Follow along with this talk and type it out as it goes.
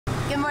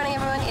Good morning,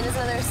 everyone. It is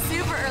another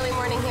super early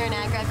morning here in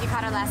Agra. If you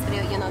caught our last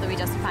video, you'll know that we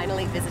just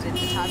finally visited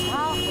the Taj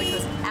Mahal, which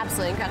was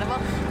absolutely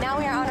incredible. Now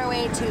we are on our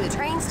way to the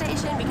train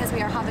station because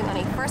we are hopping on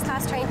a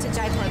first-class train to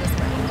Jaipur this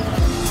morning.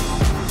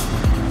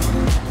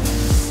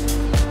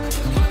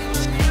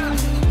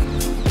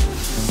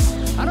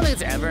 I don't think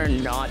it's ever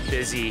not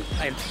busy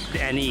at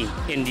any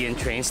Indian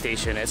train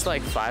station. It's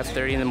like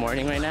 5:30 in the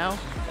morning right now,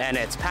 and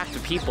it's packed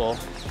with people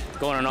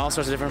going on all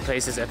sorts of different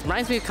places. It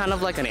reminds me kind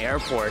of like an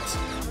airport.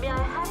 May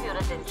I have your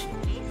attention,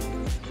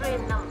 please?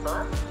 Train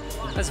number.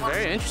 That's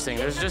very interesting.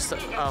 There's just a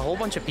whole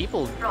bunch of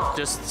people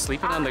just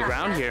sleeping on the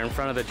ground here in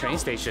front of the train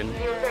station.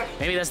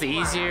 Maybe that's the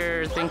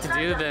easier thing to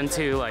do than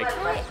to like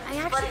I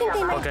actually think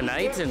they might book a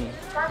night and.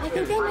 I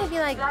think they might be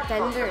like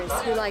vendors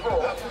who like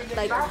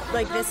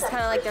this is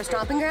kind of like their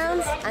stomping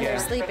grounds, and they're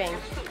sleeping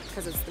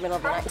because it's the middle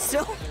of the night.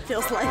 Still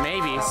feels like.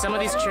 Maybe some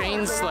of these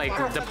trains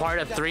like depart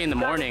at 3 in the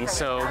morning,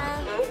 so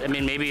I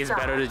mean maybe it's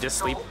better to just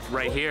sleep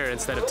right here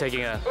instead of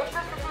taking a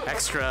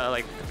extra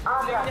like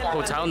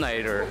hotel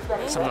night or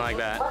something like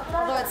that.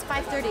 Although it's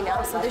 5:30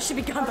 now, so they should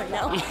be gone by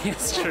now.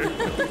 It's true.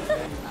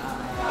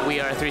 We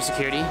are through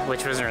security,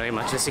 which wasn't really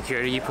much of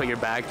security. You put your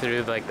bag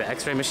through like the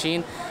X-ray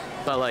machine,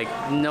 but like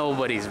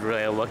nobody's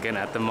really looking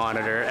at the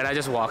monitor. And I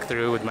just walked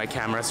through with my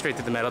camera straight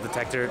to the metal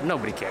detector.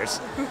 Nobody cares.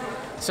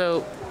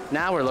 So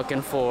now we're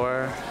looking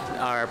for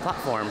our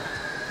platform.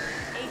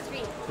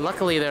 A3.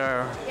 Luckily, there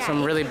are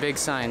some really big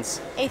signs.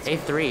 A3.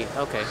 A3.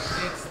 Okay.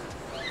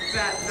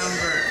 That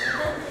number.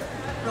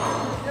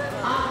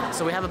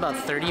 So we have about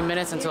 30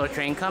 minutes until our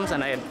train comes,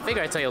 and I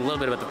figure I'd tell you a little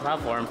bit about the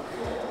platform.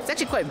 It's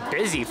actually quite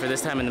busy for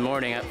this time in the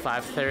morning at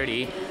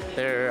 5:30.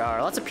 There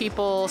are lots of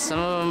people. Some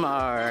of them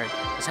are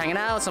just hanging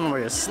out, some of them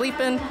are just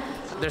sleeping.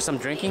 There's some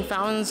drinking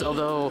fountains,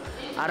 although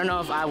I don't know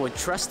if I would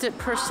trust it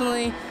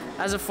personally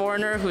as a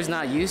foreigner who's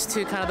not used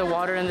to kind of the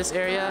water in this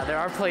area. There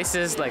are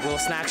places like little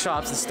snack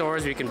shops and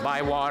stores where you can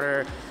buy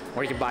water,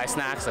 or you can buy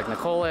snacks like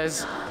Nicole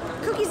is.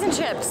 Cookies and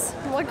chips.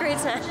 What great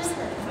snacks.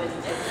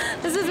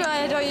 This is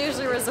why I don't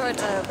usually resort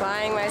to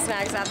buying my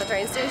snacks at the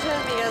train station,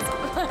 because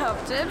of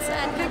chips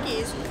and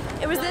cookies.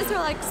 It was this or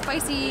like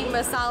spicy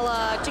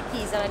masala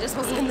chickpeas, and I just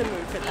wasn't in the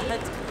mood for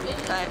that.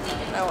 But,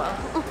 oh well.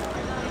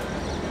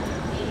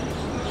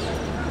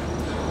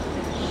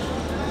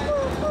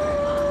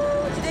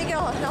 Did they get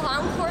a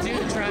honk for me?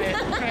 Dude, try it.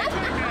 Try it.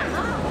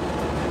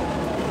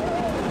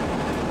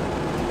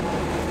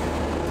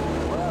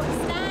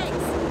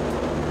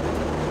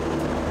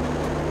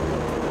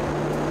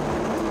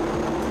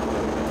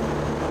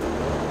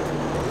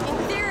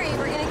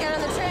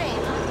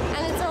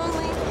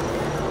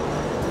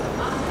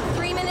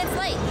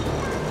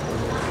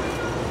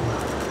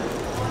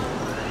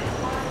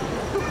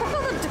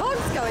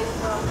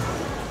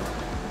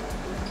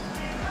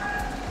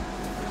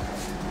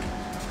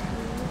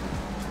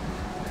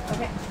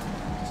 Okay.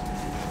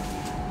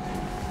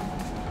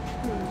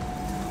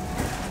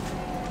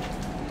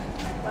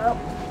 Well,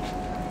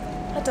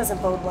 that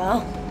doesn't bode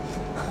well.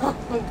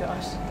 Oh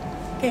gosh.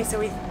 Okay, so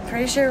we're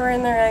pretty sure we're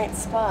in the right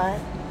spot,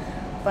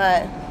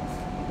 but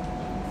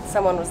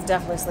someone was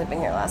definitely sleeping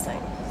here last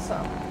night. So,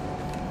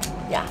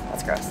 yeah,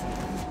 that's gross.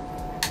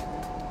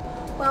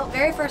 Well,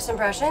 very first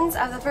impressions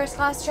of the first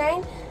class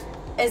train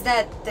is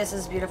that this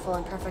is beautiful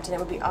and perfect, and it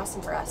would be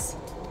awesome for us.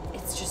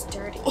 It's just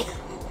dirty.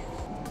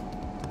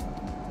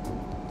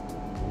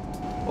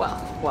 Well,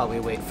 while we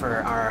wait for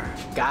our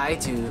guy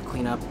to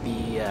clean up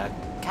the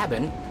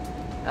cabin,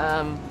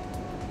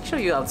 show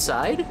you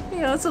outside. You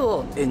know, it's a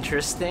little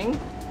interesting.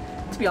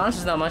 To be honest,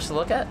 there's not much to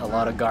look at. A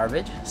lot of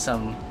garbage,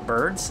 some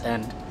birds,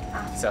 and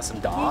some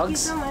dogs. Thank you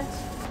so much.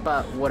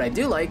 But what I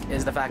do like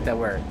is the fact that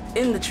we're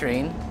in the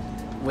train,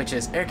 which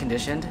is air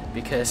conditioned,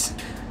 because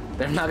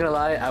I'm not gonna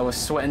lie, I was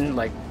sweating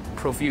like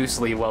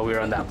profusely while we were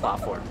on that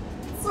platform.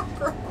 So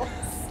gross.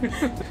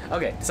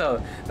 Okay,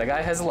 so the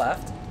guy has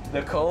left.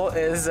 Nicole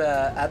is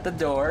at the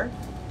door.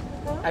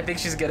 I think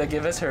she's gonna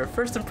give us her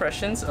first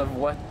impressions of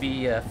what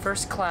the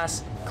first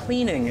class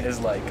cleaning is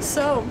like.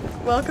 So,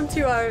 welcome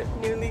to our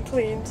newly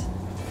cleaned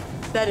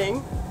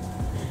bedding.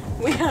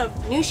 We have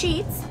new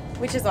sheets,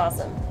 which is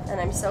awesome,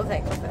 and I'm so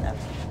thankful for them.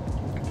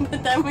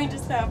 But then we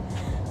just have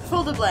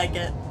folded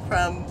blanket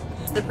from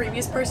the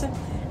previous person,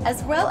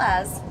 as well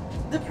as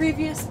the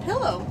previous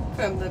pillow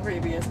from the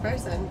previous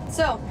person.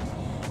 So,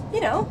 you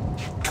know,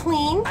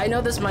 clean. I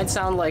know this might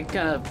sound like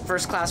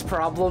first class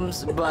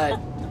problems, but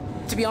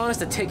to be honest,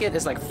 the ticket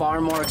is like far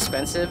more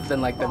expensive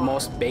than like the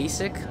most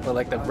basic or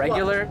like the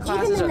regular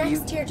classes. Even the or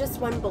next tier,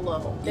 just one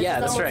below. This yeah,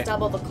 is that's almost right.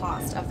 double the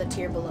cost of the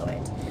tier below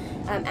it.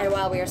 And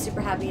while we are super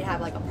happy to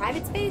have like a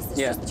private space, there's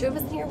just the two of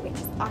us in here, which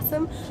is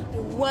awesome. I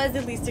was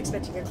at least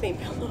expecting a clean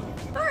pillow.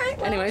 All right.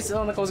 Well. Anyway,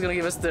 so Nicole's gonna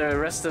give us the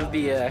rest of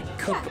the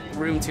coop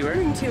room tour.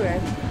 Room tour.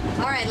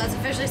 All right, let's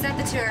officially start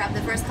the tour of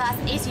the first class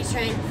AC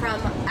train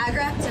from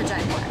Agra to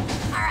Jaipur.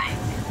 All right.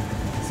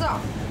 So,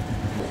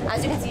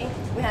 as you can see,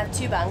 we have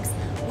 2 bunks.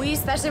 We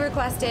specially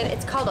requested,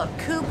 it's called a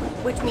coupe,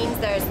 which means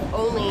there's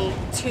only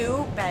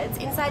 2 beds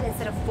inside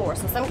instead of 4.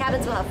 So some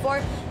cabins will have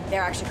 4,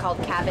 they're actually called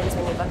cabins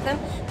when you book them,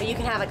 but you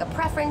can have like a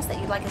preference that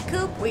you'd like a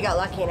coupe. We got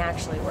lucky and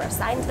actually were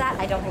assigned that.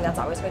 I don't think that's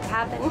always going to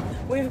happen.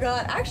 We've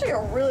got actually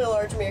a really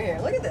large mirror here.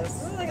 Look at this.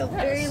 This is like a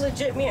very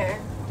legit mirror.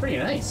 Pretty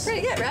nice.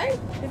 Pretty good, right?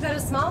 We've got a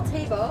small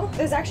table.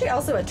 There's actually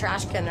also a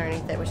trash can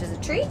underneath it, which is a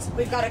treat.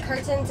 We've got a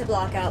curtain to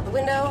block out the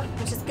window,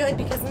 which is good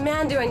because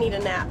man, do I need a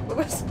nap.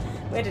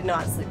 We did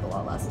not sleep a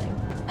lot last night.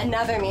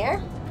 Another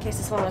mirror, in case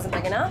this one wasn't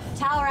big enough.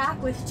 Towel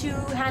rack with 2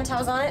 hand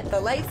towels on it. The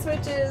light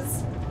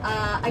switches.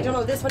 I don't know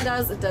what this one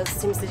does. It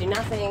seems to do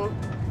nothing.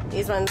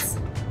 These ones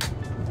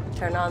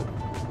turn on.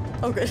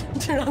 Oh good,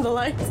 turn on the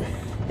lights.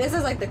 This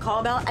is like the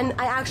call bell, and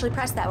I actually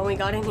pressed that when we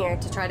got in here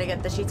to try to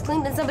get the sheets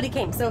cleaned, and somebody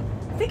came. So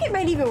I think it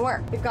might even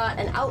work. We've got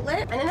an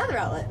outlet and another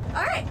outlet.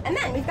 All right, and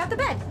then we've got the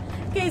bed.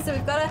 Okay, so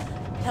we've got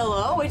a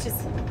pillow, which is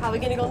probably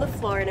gonna go on the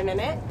floor in a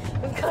minute.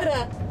 We've got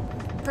a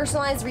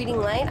personalized reading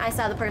light. I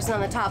saw the person on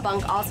the top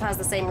bunk also has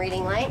the same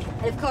reading light.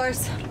 And of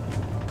course,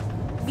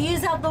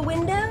 views out the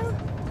window.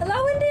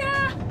 Hello,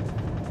 India.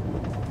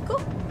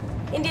 Cool.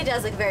 India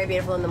does look very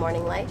beautiful in the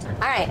morning light.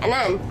 All right, and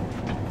then,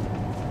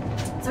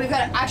 so we've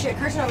got actually a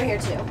curtain over here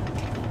too.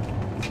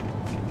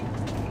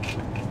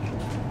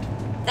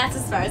 That's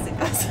as far as it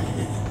goes.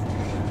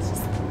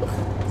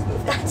 Let's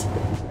move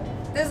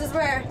that. This is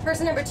where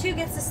person number 2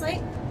 gets to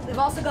sleep. We've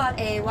also got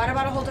a water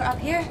bottle holder up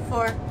here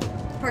for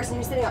the person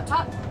who's sitting up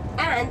top,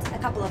 and a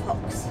couple of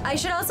hooks. I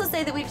should also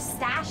say that we've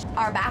stashed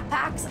our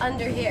backpacks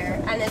under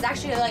here, and there's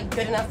actually like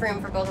good enough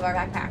room for both of our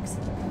backpacks.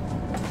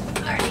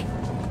 All right.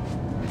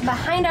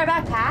 Behind our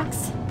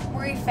backpacks,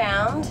 we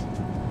found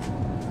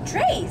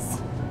trays.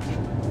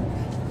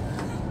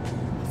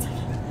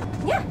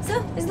 Yeah,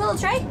 so there's a little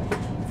tray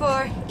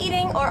for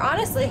eating, or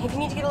honestly, if you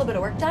need to get a little bit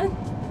of work done,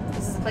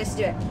 this is the place to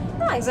do it.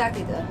 Not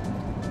exactly the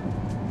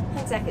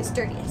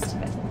sturdiest,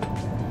 but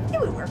it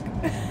would work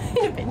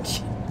in a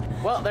pinch.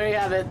 Well, there you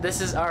have it. This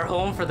is our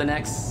home for the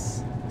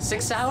next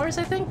 6 hours,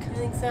 I think. I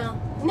think so.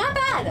 Not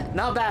bad.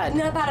 Not bad.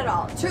 Not bad at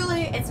all.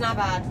 Truly, it's not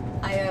bad.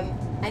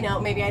 I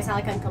know maybe I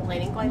sound like I'm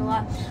complaining quite a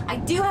lot. I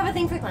do have a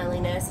thing for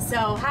cleanliness,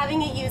 so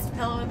having a used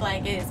pillow and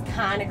blanket is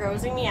kind of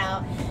grossing me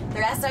out. The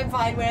rest I'm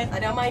fine with. I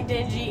don't mind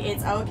dingy.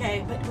 It's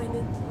okay. But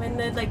when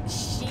the like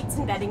sheets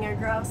and bedding are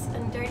gross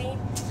and dirty,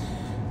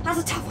 that's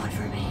a tough one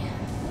for me.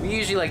 We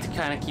usually like to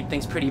kind of keep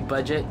things pretty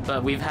budget,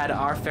 but we've had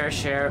our fair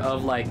share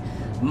of like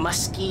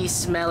musky,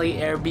 smelly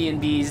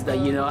Airbnbs that,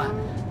 you know,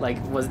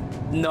 like was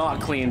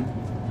not clean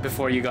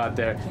before you got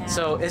there. Yeah.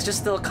 So it's just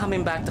still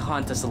coming back to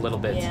haunt us a little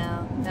bit.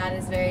 Yeah, that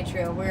is very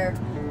true. We're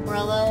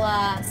a little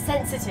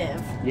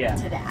sensitive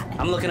to that.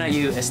 I'm looking at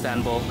you,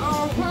 Istanbul.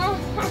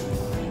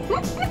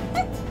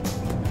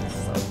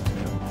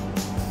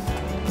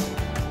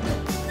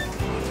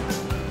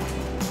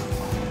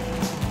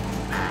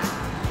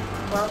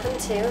 Welcome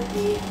to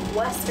the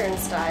Western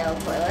style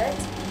toilet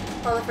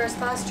on the first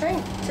class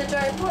train to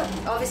Jaipur.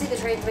 Obviously the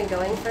train's been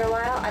going for a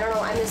while. I don't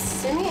know, I'm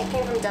assuming it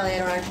came from Delhi. I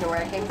don't actually know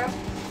where it came from.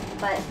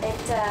 But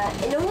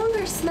it no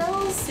longer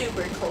smells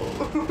super clean.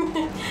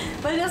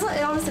 But it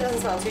honestly doesn't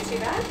smell too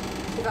bad.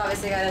 We've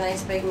obviously got a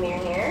nice big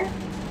mirror here.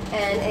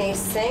 And a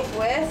sink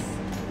with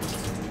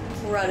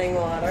running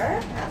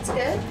water. That's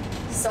good.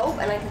 Soap,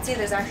 and I can see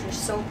there's actually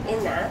soap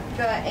in that.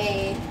 Got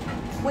a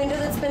window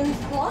that's been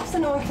blocked so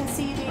no one can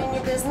see you in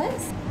your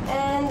business.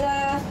 And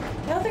I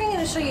don't think I'm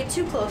going to show you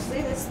too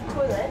closely this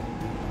toilet.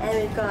 And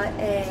we've got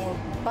a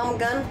bum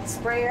gun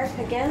sprayer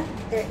again.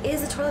 There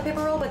is a toilet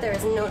paper roll, but there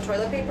is no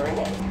toilet paper in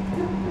it.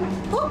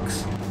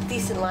 Hooks.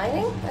 Decent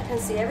lighting. I can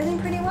see everything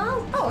pretty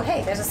well. Oh,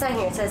 hey, there's a sign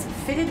here. It says,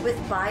 fitted with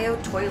bio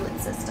toilet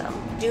system.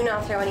 Do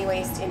not throw any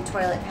waste in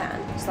toilet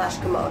pan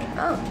 / commode.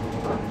 Oh,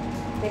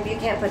 maybe you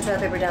can't put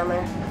toilet paper down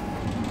there.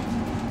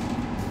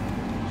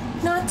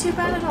 Not too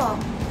bad at all.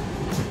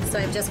 So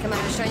I've just come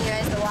out to show you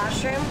guys the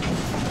washroom,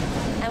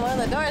 and one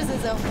of the doors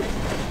is open.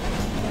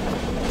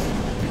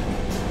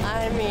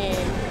 I mean,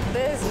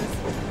 this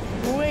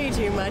is way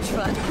too much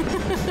fun.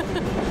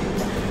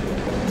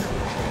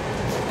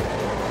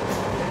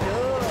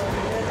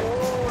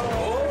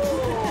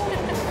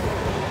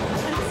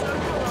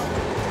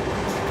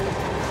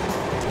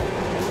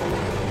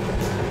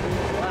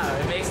 Wow,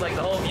 it makes like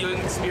the whole viewing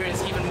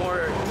experience even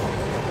more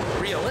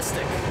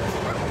realistic.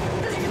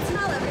 Because you can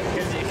smell everything.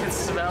 Because you can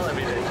smell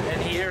everything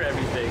and hear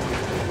everything.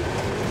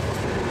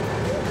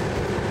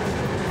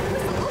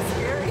 It's a little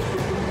scary.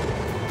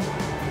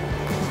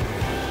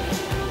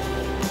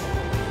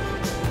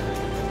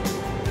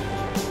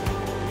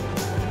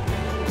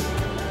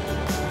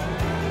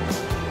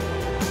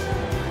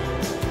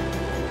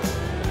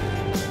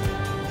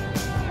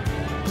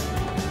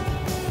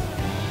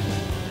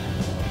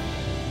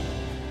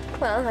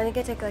 Well, I think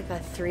I took like a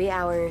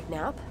 3-hour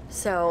nap,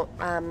 so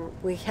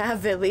we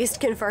have at least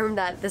confirmed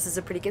that this is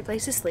a pretty good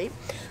place to sleep.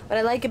 What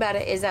I like about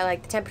it is that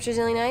like the temperature's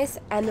really nice,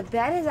 and the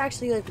bed is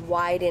actually like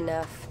wide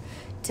enough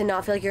to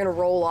not feel like you're gonna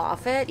roll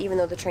off it, even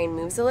though the train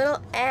moves a little.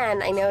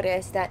 And I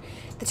noticed that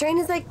the train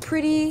is like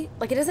pretty,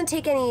 like it doesn't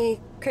take any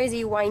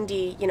crazy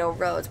windy, you know,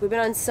 roads. We've been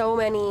on so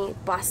many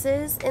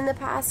buses in the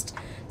past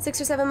 6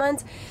 or 7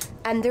 months,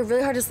 and they're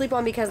really hard to sleep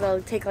on because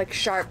they'll take like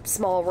sharp,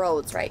 small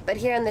roads, right? But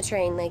here on the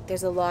train, like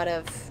there's a lot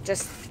of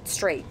just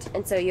straight,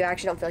 and so you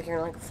actually don't feel like you're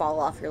gonna like fall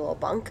off your little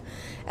bunk.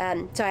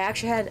 So I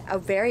actually had a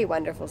very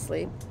wonderful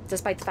sleep,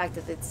 despite the fact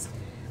that it's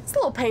a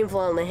little painful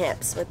on the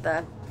hips with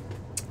the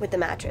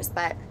mattress,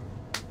 but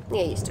you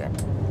get used to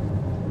it.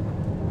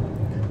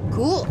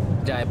 Cool.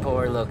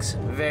 Jaipur looks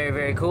very,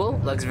 very cool.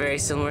 Looks very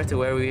similar to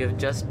where we have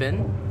just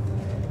been,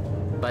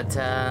 but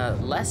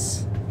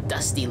less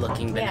dusty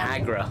looking than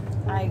Agra.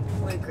 I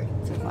would agree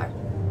so far.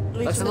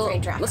 Looks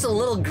a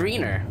little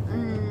greener.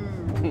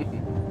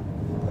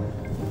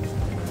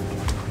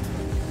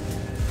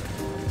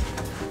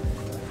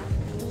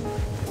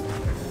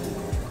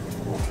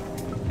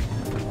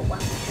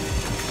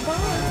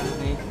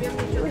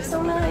 You were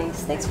so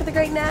nice. Thanks for the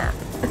great nap.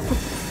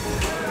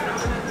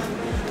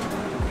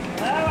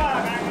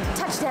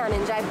 Touchdown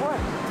in Jaipur.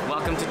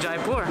 Welcome to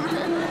Jaipur.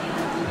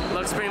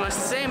 Looks pretty much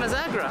the same as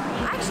Agra.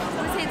 Actually,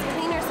 I would say it's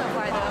cleaner so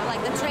far though.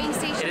 Like the train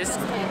station. It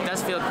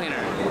does feel cleaner.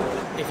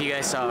 If you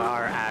guys saw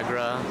our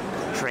Agra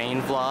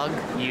train vlog,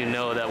 you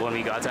know that when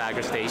we got to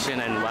Agra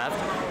station and left,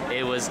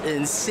 it was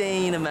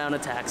insane amount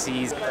of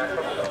taxis. 1,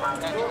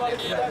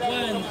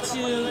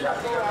 2,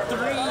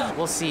 3.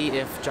 We'll see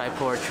if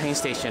Jaipur train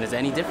station is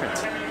any different.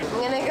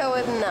 I'm gonna go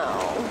with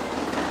no.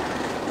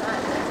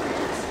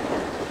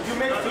 You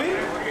make flea?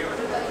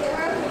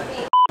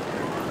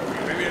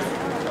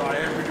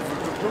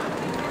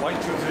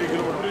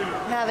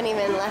 Haven't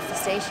even left the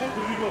station.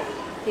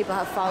 People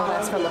have followed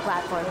us from the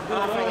platform,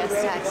 offering us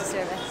taxi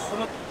service.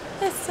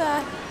 This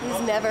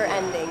is never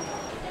ending.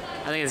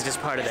 I think it's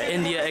just part of the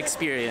India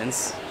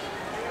experience.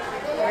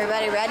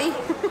 Everybody ready?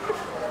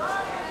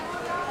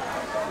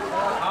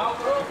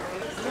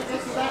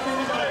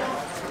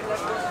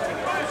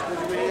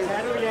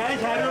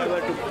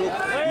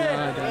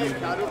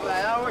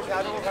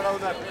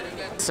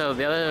 So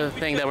the other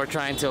thing that we're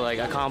trying to like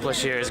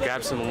accomplish here is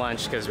grab some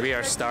lunch because we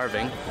are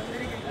starving.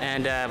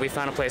 And we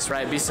found a place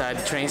right beside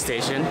the train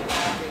station,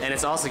 and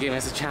it's also giving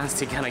us a chance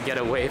to kind of get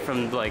away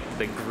from like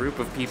the group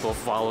of people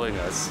following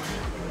us.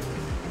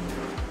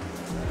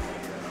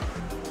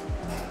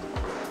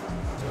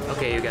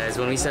 Okay, you guys,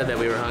 when we said that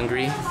we were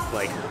hungry,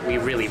 like we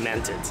really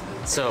meant it.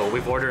 So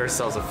we've ordered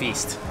ourselves a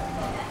feast.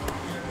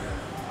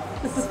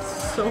 This is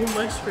so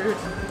much food.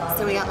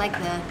 So we got like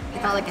they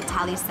call it like a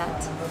thali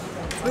set,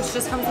 which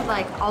just comes with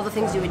like all the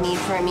things you would need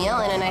for a meal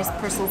and a nice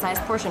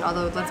person-sized portion.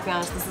 Although let's be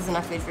honest, this is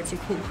enough food for 2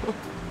 people.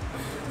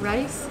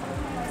 Rice,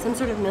 some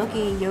sort of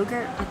milky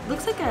yogurt. It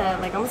looks like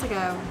almost like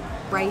a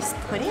rice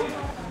pudding.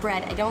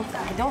 Bread. I don't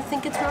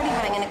think it's roti,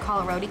 but I'm gonna call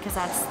it roti because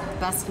that's the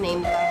best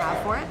name that I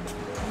have for it.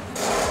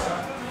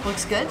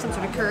 Looks good. Some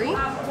sort of curry.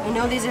 I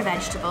know these are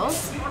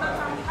vegetables.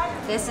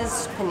 This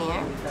is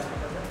paneer.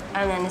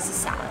 And then this is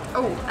salad.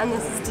 Oh, and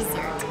this is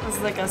dessert. This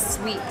is like a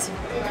sweet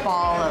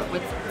ball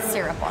with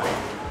syrup on it.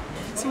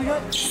 So we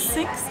got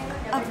 6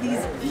 of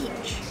these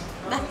each.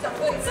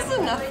 This is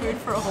enough food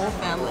for a whole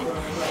family.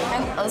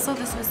 And also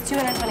this was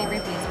 220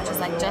 rupees, which is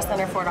like just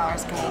under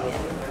 $4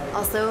 Canadian.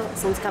 Also,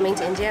 since coming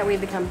to India,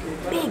 we've become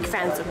big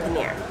fans of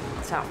paneer.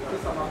 So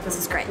this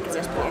is great because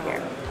there's paneer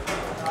here.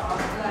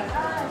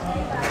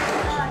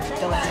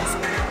 Delicious.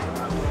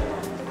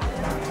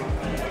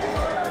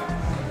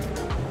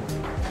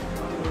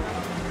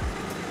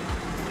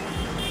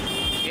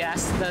 He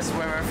asked us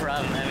where we're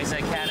from, and we said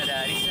Canada,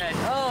 and he said,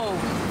 "Oh,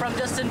 from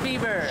Justin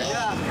Bieber."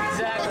 Yeah,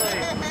 exactly.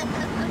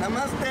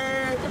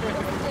 Namaste.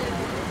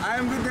 I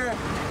am with the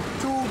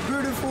 2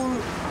 beautiful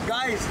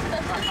guys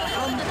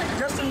from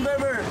Justin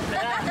Bieber.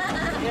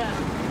 Yeah.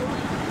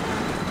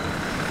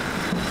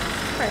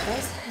 Alright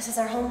guys, this is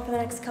our home for the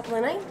next couple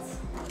of nights.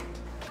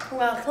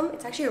 Welcome.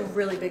 It's actually a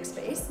really big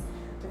space.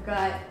 We've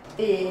got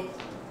the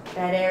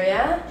bed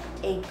area,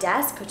 a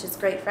desk, which is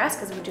great for us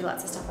because we do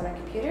lots of stuff on our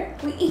computer.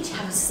 We each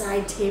have a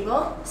side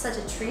table, such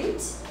a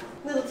treat.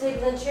 Little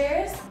table and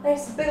chairs,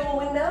 nice big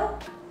old window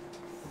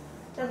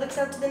that looks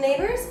out to the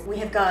neighbors. We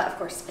have got, of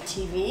course, a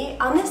TV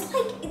on this,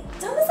 like,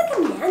 it's almost like a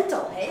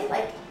mantle, hey?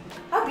 Like,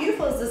 how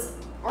beautiful is this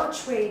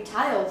archway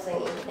tile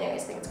thingy?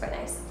 Anyways, I think it's quite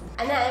nice.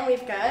 And then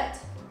we've got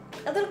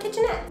a little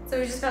kitchenette. So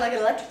we just got like an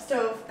electric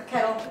stove, a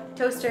kettle,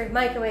 toaster,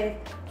 microwave,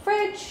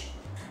 fridge,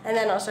 and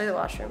then I'll show you the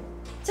washroom.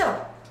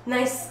 So,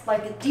 nice,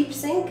 like a deep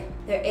sink.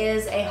 There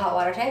is a hot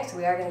water tank, so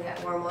we are gonna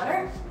get warm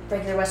water.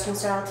 Regular Western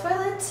style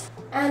toilet,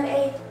 and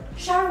a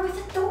shower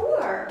with a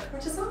door,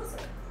 which is awesome.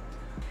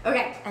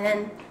 Okay, and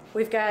then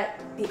we've got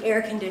the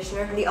air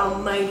conditioner, the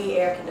almighty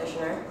air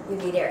conditioner. We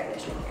need air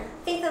conditioning here.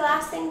 I think the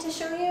last thing to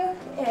show you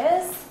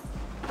is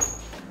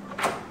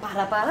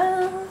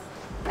ba-da-ba-da,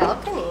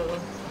 balcony.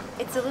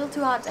 It's a little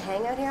too hot to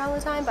hang out here all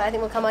the time, but I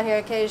think we'll come out here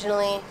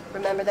occasionally,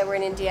 remember that we're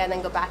in India, and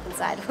then go back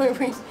inside where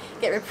we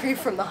get reprieve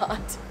from the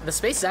hot. The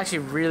space is actually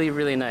really,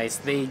 really nice.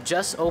 They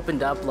just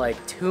opened up like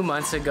 2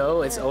 months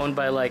ago. It's owned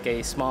by like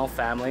a small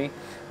family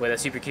with a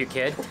super cute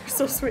kid. They're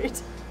so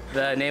sweet.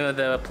 The name of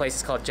the place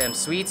is called Gem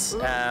Suites.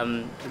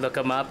 Look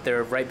them up.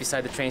 They're right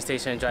beside the train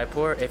station in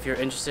Jaipur if you're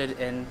interested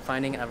in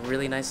finding a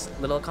really nice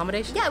little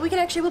accommodation. Yeah,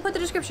 we'll put the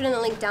description in the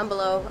link down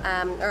below,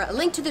 or a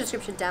link to the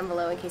description down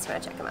below in case you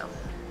want to check them out.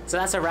 So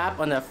that's a wrap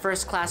on the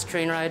first class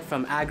train ride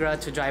from Agra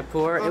to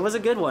Jaipur. It was a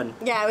good one.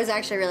 Yeah, it was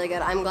actually really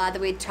good. I'm glad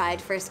that we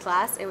tried first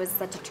class. It was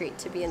such a treat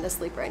to be in the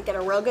sleeper and get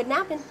a real good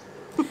nap in.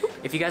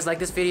 If you guys like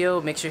this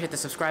video, make sure you hit the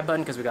subscribe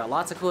button because we got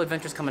lots of cool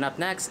adventures coming up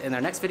next. In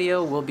our next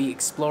video, we'll be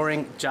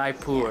exploring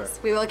Jaipur. Yes,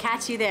 we will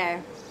catch you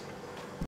there.